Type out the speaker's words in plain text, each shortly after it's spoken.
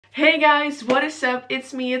Hey guys, what is up?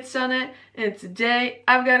 It's me, it's Sanne, and today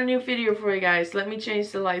I've got a new video for you guys. Let me change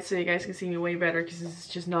the light so you guys can see me way better because this is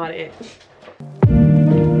just not it.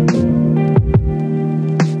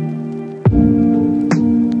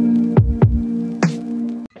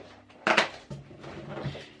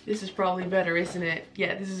 This is probably better, isn't it?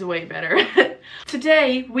 Yeah, this is way better.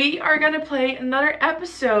 Today we are gonna play another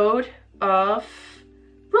episode of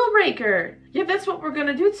Rule Breaker. Yeah, that's what we're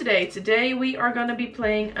gonna do today. Today we are gonna be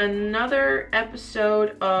playing another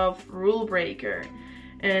episode of Rule Breaker.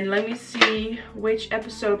 And let me see which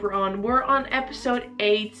episode we're on. We're on episode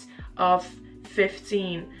 8 of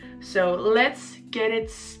 15. So let's get it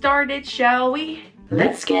started, shall we?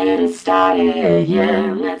 Let's get it started,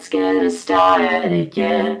 yeah. Let's get it started,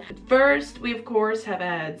 yeah. First, we of course have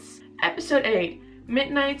ads. Episode 8,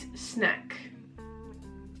 Midnight Snack.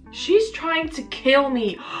 She's trying to kill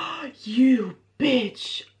me. You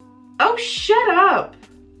bitch. Oh, shut up.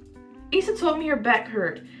 Issa told me her back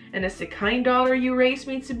hurt, and as the kind daughter you raised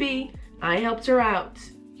me to be, I helped her out.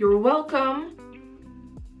 You're welcome.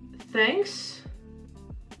 Thanks.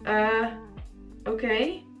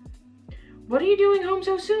 Okay. What are you doing home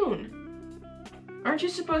so soon? Aren't you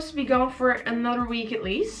supposed to be gone for another week at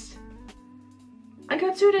least? I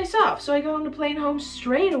got 2 days off, so I got on the plane home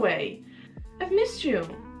straight away. I've missed you.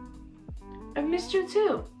 I've missed you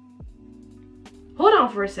too. Hold on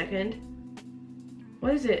for a second.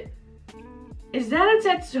 What is it? Is that a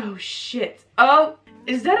tattoo? Oh shit. Oh,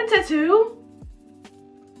 is that a tattoo?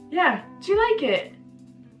 Yeah, do you like it?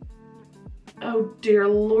 Oh dear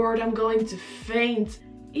Lord, I'm going to faint.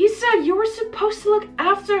 Issa, you were supposed to look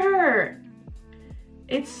after her.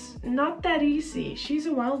 It's not that easy. She's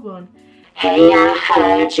a wild one. Hey, I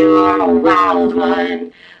heard you're a wild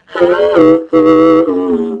one. Ooh, ooh,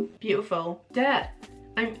 ooh. Beautiful. Dad,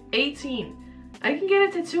 I'm 18. I can get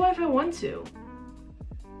a tattoo if I want to.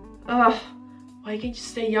 Ugh, why can't you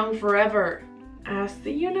stay young forever? Ask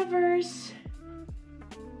the universe.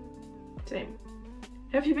 Same.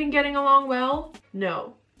 Have you been getting along well?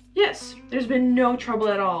 No. Yes, there's been no trouble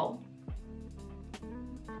at all.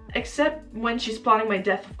 Except when she's plotting my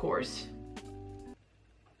death, of course.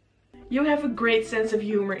 You have a great sense of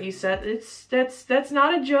humor, Issa. That's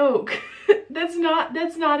not a joke. that's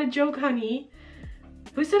not a joke, honey.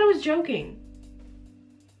 Who said I was joking?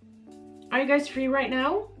 Are you guys free right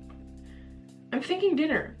now? I'm thinking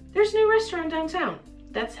dinner. There's a new restaurant downtown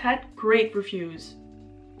that's had great reviews.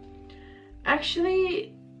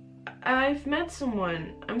 Actually, I've met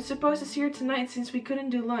someone. I'm supposed to see her tonight since we couldn't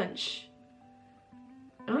do lunch.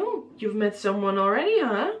 Oh, you've met someone already,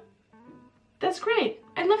 huh? That's great.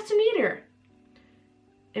 I'd love to meet her.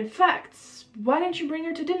 In fact, why don't you bring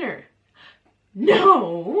her to dinner?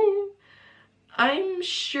 No! I'm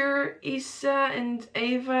sure Issa and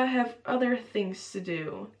Ava have other things to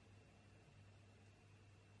do.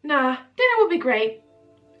 Nah, dinner will be great.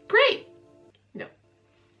 Great! No.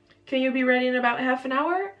 Can you be ready in about half an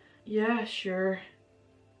hour? Yeah, sure.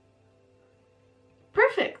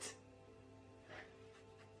 Perfect!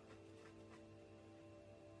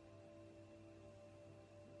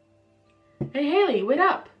 Hey Haley, wait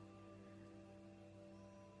up!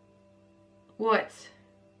 What?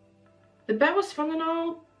 The bet was fun and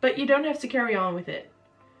all, but you don't have to carry on with it.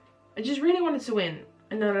 I just really wanted to win,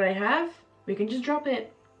 and now that I have, we can just drop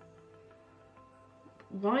it.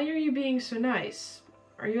 Why are you being so nice?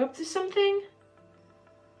 Are you up to something?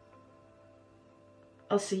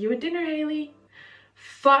 I'll see you at dinner, Haley.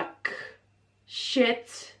 Fuck.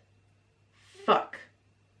 Shit. Fuck.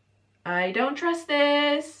 I don't trust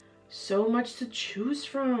this. So much to choose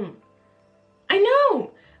from. I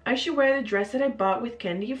know! I should wear the dress that I bought with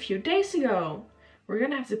Candy a few days ago. We're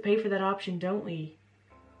gonna have to pay for that option, don't we?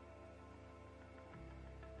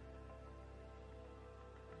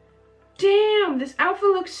 Damn, this outfit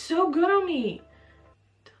looks so good on me.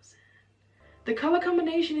 Doesn't. The color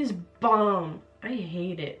combination is bomb. I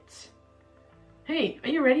hate it. Hey, are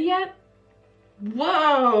you ready yet?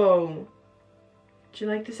 Whoa! Do you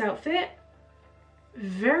like this outfit?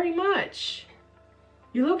 Very much.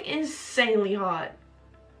 You look insanely hot.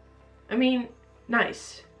 I mean,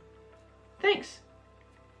 nice. Thanks.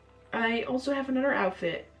 I also have another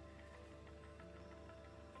outfit.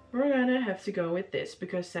 We're gonna have to go with this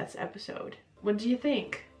because that's episode. What do you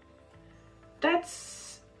think?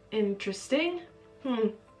 That's interesting.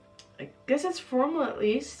 I guess it's formal at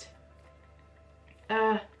least.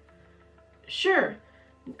 Sure.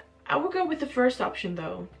 I will go with the first option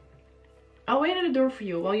though. I'll wait at the door for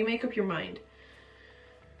you while you make up your mind.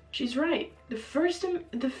 She's right. The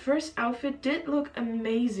first outfit did look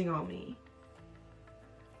amazing on me.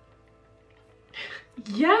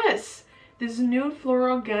 Yes! This nude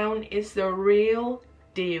floral gown is the real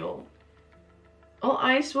deal. All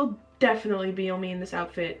eyes will definitely be on me in this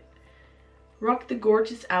outfit. Rock the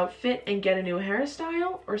gorgeous outfit and get a new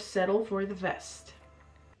hairstyle, or settle for the vest.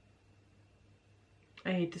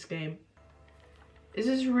 I hate this game. Is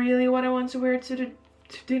this really what I want to wear to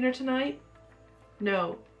dinner tonight?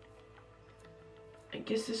 No. I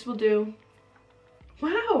guess this will do.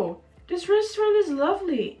 Wow! This restaurant is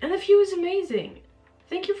lovely and the view is amazing.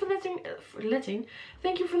 Thank you for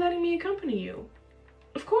thank you for letting me accompany you.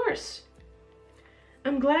 Of course.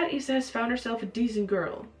 I'm glad Isa has found herself a decent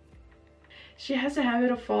girl. She has a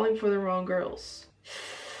habit of falling for the wrong girls.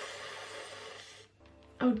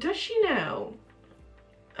 Oh, does she now?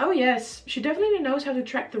 Oh yes, she definitely knows how to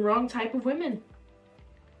attract the wrong type of women.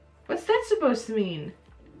 What's that supposed to mean?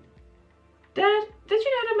 Dad, did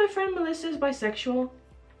you know that my friend Melissa is bisexual?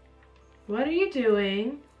 What are you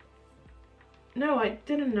doing? No, I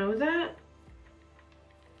didn't know that.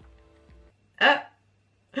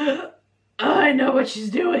 I know what she's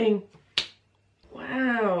doing.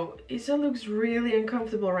 Wow, Isa looks really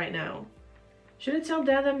uncomfortable right now. Should I tell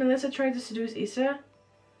Dad that Melissa tried to seduce Isa?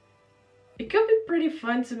 It could be pretty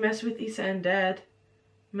fun to mess with Isa and Dad.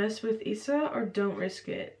 Mess with Isa or don't risk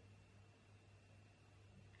it.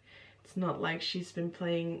 It's not like she's been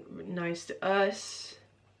playing nice to us.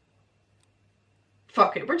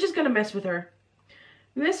 Fuck it, we're just gonna mess with her.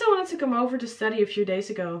 Melissa wanted to come over to study a few days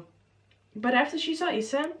ago. But after she saw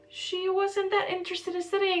Isa, she wasn't that interested in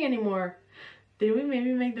studying anymore. Did we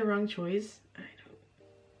maybe make the wrong choice? I don't...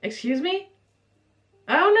 Excuse me?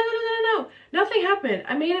 Oh, no. Nothing happened.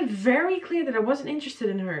 I made it very clear that I wasn't interested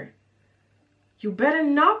in her. You better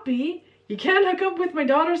not be. You can't hook up with my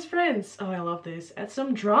daughter's friends. Oh, I love this. Add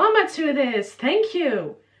some drama to this. Thank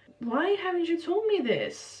you. Why haven't you told me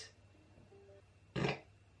this?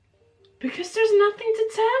 Because there's nothing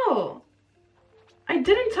to tell. I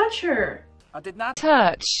didn't touch her. I did not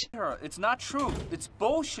touch her. It's not true. It's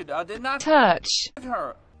bullshit. I did not touch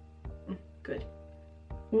her. Good.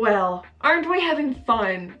 Well, aren't we having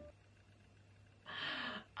fun?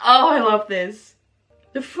 Oh, I love this.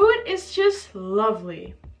 The food is just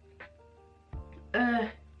lovely.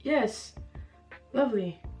 Yes.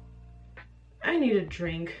 Lovely. I need a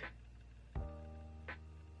drink.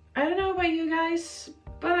 I don't know about you guys,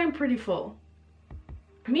 but I'm pretty full.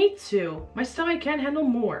 Me too. My stomach can't handle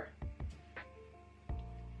more.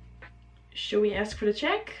 Should we ask for the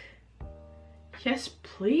check? Yes,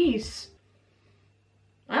 please.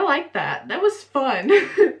 I like that. That was fun.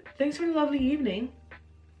 Thanks for the lovely evening.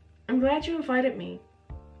 I'm glad you invited me.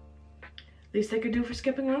 Least I could do for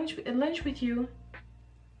skipping lunch with you.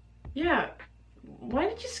 Yeah. Why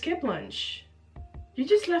did you skip lunch? You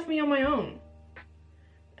just left me on my own.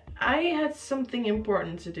 I had something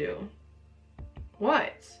important to do.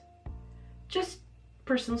 What? Just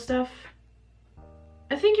personal stuff.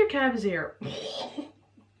 I think your cab is here.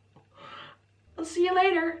 I'll see you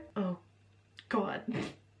later. Oh, God.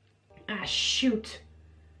 Ah, shoot.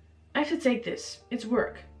 I have to take this. It's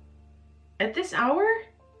work. At this hour?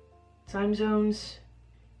 Time zones.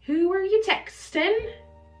 Who are you texting?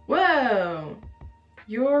 Whoa.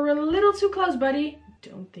 You're a little too close, buddy.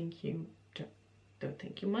 Don't think you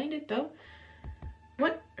mind it, though.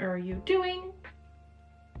 What are you doing?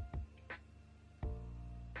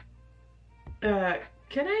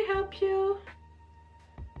 Can I help you?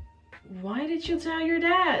 Why did you tell your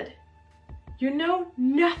dad? You know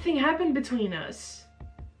nothing happened between us.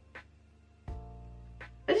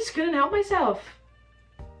 I just couldn't help myself.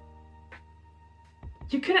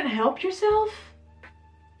 You couldn't help yourself?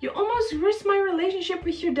 You almost risked my relationship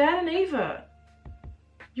with your dad and Ava.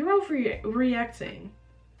 You're overreacting.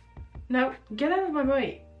 Now, get out of my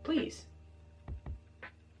way, please.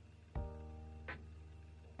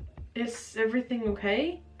 Is everything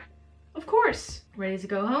okay? Of course. Ready to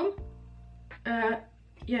go home?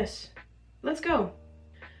 Yes. Let's go.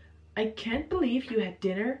 I can't believe you had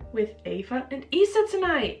dinner with Ava and Isa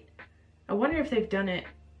tonight. I wonder if they've done it.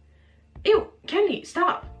 Ew, Candy,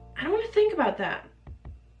 stop. I don't want to think about that.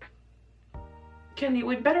 Candy,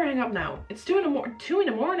 we'd better hang up now. It's 2 in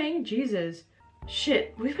the morning. Jesus.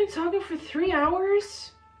 Shit, we've been talking for 3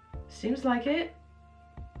 hours? Seems like it.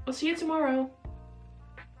 I'll see you tomorrow.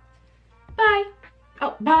 Bye.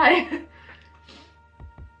 Oh, bye.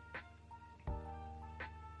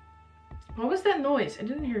 What was that noise? I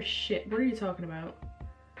didn't hear shit. What are you talking about?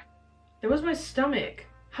 That was my stomach.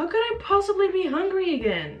 How could I possibly be hungry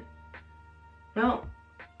again? Well,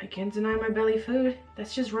 I can't deny my belly food.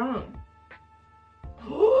 That's just wrong.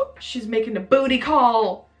 Oh, she's making a booty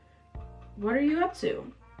call. What are you up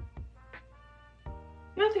to?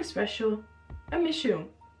 Nothing special. I miss you.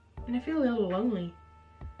 and I feel a little lonely.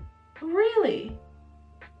 Really?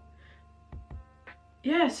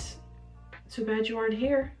 Yes. Too bad you aren't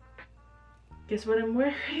here. Guess what I'm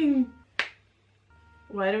wearing?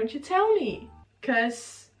 Why don't you tell me?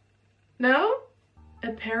 'Cause... No?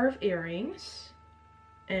 A pair of earrings.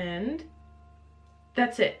 And...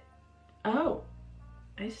 that's it. Oh.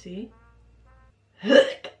 I see.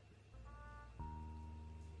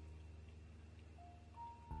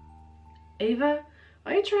 Ava,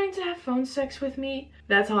 are you trying to have phone sex with me?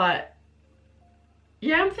 That's hot.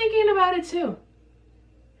 Yeah, I'm thinking about it too.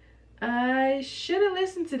 I shouldn't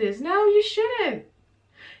listen to this. No, you shouldn't.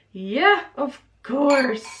 Yeah, of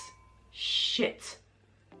course. Shit.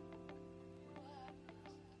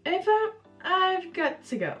 Ava, I've got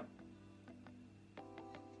to go.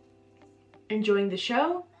 Enjoying the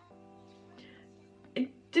show? I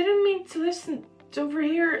didn't mean to listen over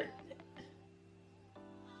here.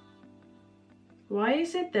 Why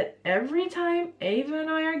is it that every time Ava and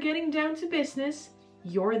I are getting down to business,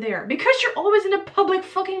 you're there? Because you're always in a public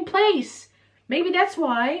fucking place. Maybe that's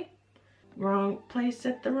why. Wrong place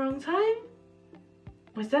at the wrong time?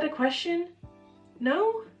 Was that a question?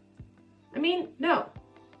 No? I mean, no.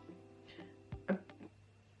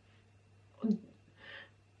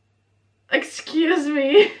 Excuse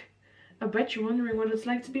me. I bet you're wondering what it's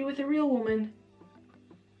like to be with a real woman.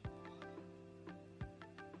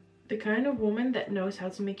 The kind of woman that knows how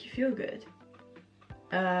to make you feel good.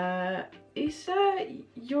 Issa,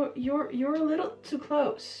 you're a little too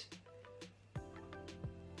close.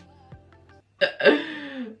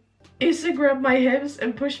 Issa grabbed my hips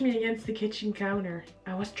and pushed me against the kitchen counter.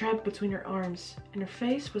 I was trapped between her arms, and her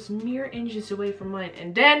face was mere inches away from mine.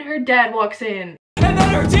 And then her dad walks in. And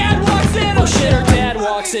then her dad walks in! Oh shit, her dad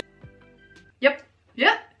walks in!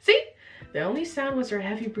 Yep, see? The only sound was her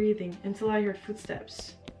heavy breathing until I heard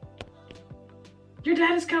footsteps. Your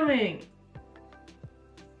dad is coming!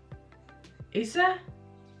 Issa?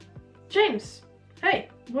 James! Hey,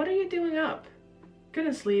 what are you doing up?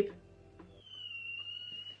 Couldn't sleep.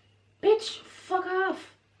 Bitch, fuck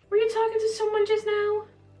off! Were you talking to someone just now?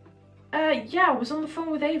 Yeah, I was on the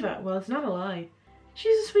phone with Ava. Well, it's not a lie.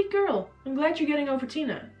 She's a sweet girl. I'm glad you're getting over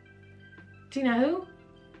Tina. Tina who?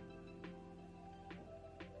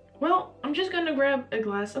 Well, I'm just gonna grab a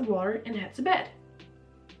glass of water and head to bed.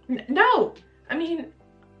 No! I mean,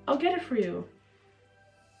 I'll get it for you.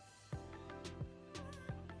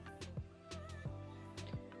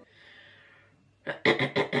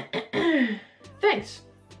 Thanks.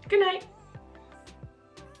 Good night.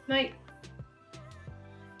 Night.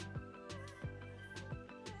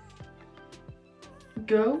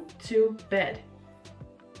 Go to bed.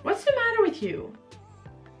 What's the matter with you?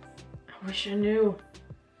 I wish I knew.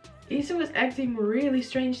 Issa was acting really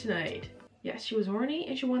strange tonight. Yes, she was horny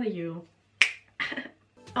and she wanted you.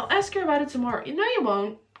 I'll ask her about it tomorrow. No, you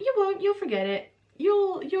won't. You won't. You'll forget it.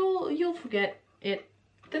 You'll forget it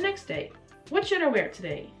the next day. What should I wear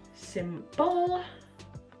today? Simple.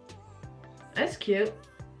 That's cute.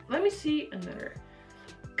 Let me see another.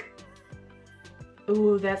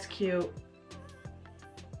 Ooh, that's cute.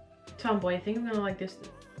 Tomboy, I think I'm gonna like this.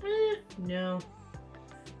 No.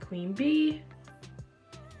 Queen bee.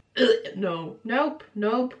 No. Nope.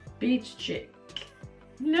 Nope. Beach chick.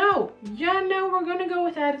 No. Yeah, no, we're gonna go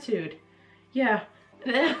with attitude. Yeah.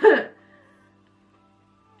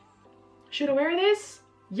 Should I wear this?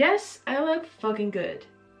 Yes, I look fucking good.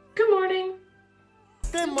 Good morning.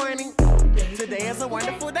 Good morning. Today is a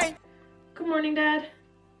wonderful day. Good morning, Dad.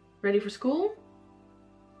 Ready for school?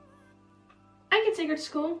 I can take her to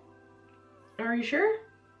school. Are you sure?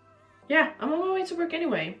 Yeah, I'm on my way to work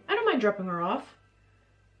anyway. I don't mind dropping her off.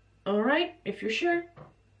 Alright, if you're sure.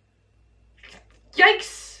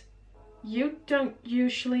 Yikes! You don't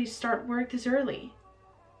usually start work this early.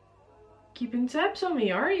 Keeping tabs on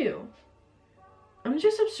me, are you? I'm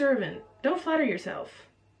just observant. Don't flatter yourself.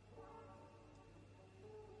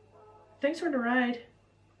 Thanks for the ride.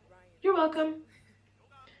 You're welcome.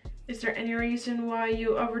 Is there any reason why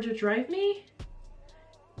you offered to drive me?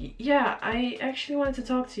 Yeah, I actually wanted to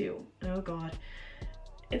talk to you. Oh god.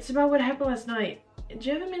 It's about what happened last night. Do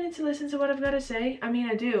you have a minute to listen to what I've got to say? I mean,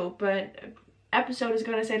 I do, but episode is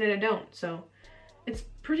gonna say that I don't, so it's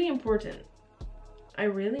pretty important. I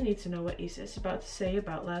really need to know what Issa's about to say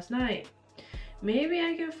about last night. Maybe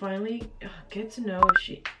I can finally get to know if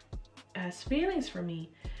she has feelings for me.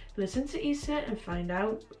 Listen to Issa and find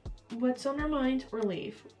out what's on her mind or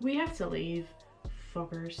leave. We have to leave.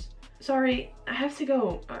 Fuckers. Sorry, I have to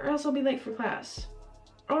go or else I'll be late for class.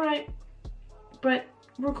 Alright. But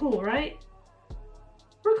we're cool, right?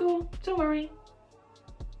 We're cool. Don't worry.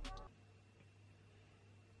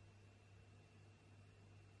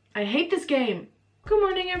 I hate this game. Good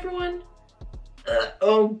morning, everyone.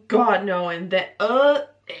 Oh God, no, and that.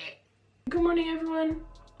 Good morning, everyone.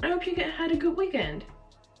 I hope you had a good weekend.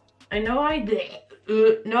 I know I did.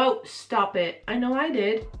 No, stop it. I know I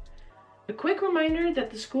did. A quick reminder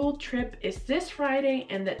that the school trip is this Friday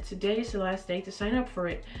and that today is the last day to sign up for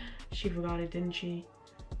it. She forgot it, didn't she?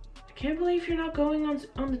 I can't believe you're not going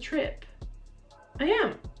on the trip. I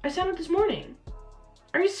am. I signed up this morning.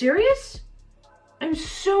 Are you serious? I'm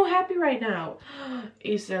so happy right now.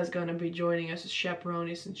 Issa's gonna be joining us as chaperone,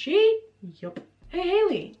 isn't she? Yup. Hey,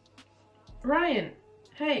 Haley. Ryan.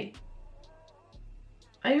 Hey.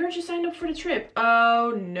 I heard you signed up for the trip.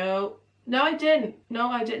 Oh, no. No, I didn't. No,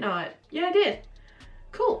 I did not. Yeah, I did.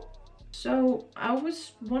 Cool. So, I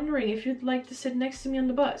was wondering if you'd like to sit next to me on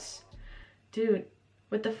the bus. Dude,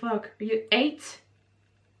 what the fuck? Are you 8?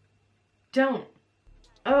 Don't.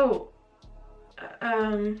 Oh.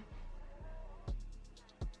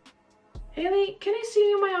 Haley, can I see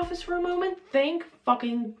you in my office for a moment? Thank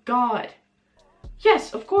fucking God.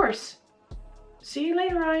 Yes, of course. See you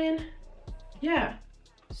later, Ryan. Yeah.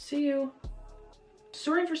 See you.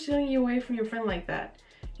 Sorry for stealing you away from your friend like that.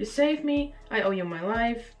 You saved me. I owe you my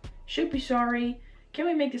life. Should be sorry. Can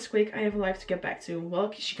we make this quick? I have a life to get back to.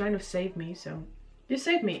 Well, she kind of saved me, so. You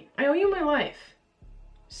saved me. I owe you my life.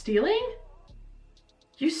 Stealing?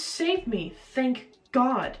 You saved me. Thank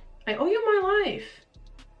God. I owe you my life.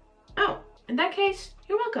 Oh, in that case,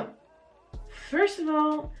 you're welcome. First of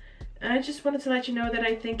all, I just wanted to let you know that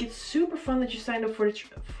I think it's super fun that you signed up for the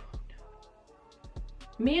trip.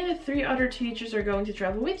 Me and the 3 other teachers are going to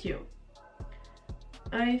travel with you.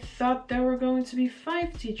 I thought there were going to be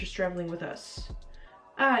 5 teachers traveling with us.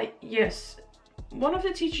 Yes. One of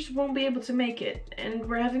the teachers won't be able to make it, and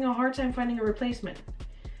we're having a hard time finding a replacement.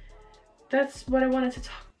 That's what I wanted to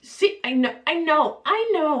talk. See, I know.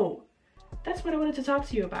 That's what I wanted to talk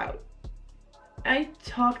to you about. I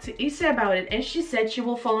talked to Issa about it, and she said she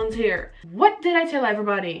will volunteer. What did I tell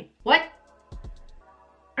everybody? What?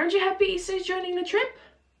 Aren't you happy Issa is joining the trip?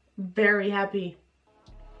 Very happy.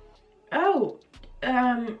 Oh,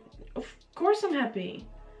 of course I'm happy.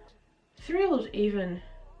 Thrilled, even.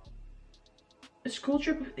 A school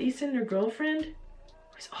trip with Issa and her girlfriend,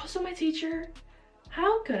 who is also my teacher.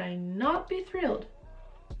 How could I not be thrilled?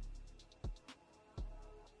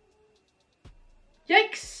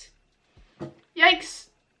 Yikes! Yikes!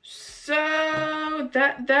 So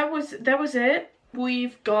that was it.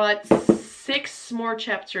 We've got 6 more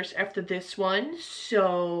chapters after this one,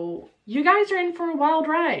 so you guys are in for a wild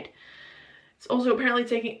ride. It's also apparently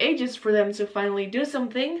taking ages for them to finally do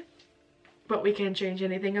something, but we can't change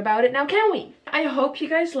anything about it now, can we? I hope you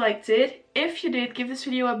guys liked it. If you did, give this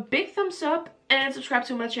video a big thumbs up and subscribe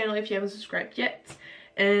to my channel if you haven't subscribed yet.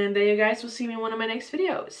 And then you guys will see me in one of my next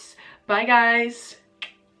videos. Bye, guys!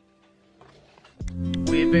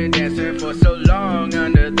 We've been dancing for so long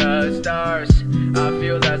under the stars. I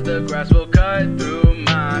feel that the grass will cut through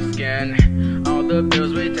my skin. All the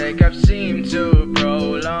pills we take have seemed to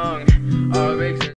prolong our existence.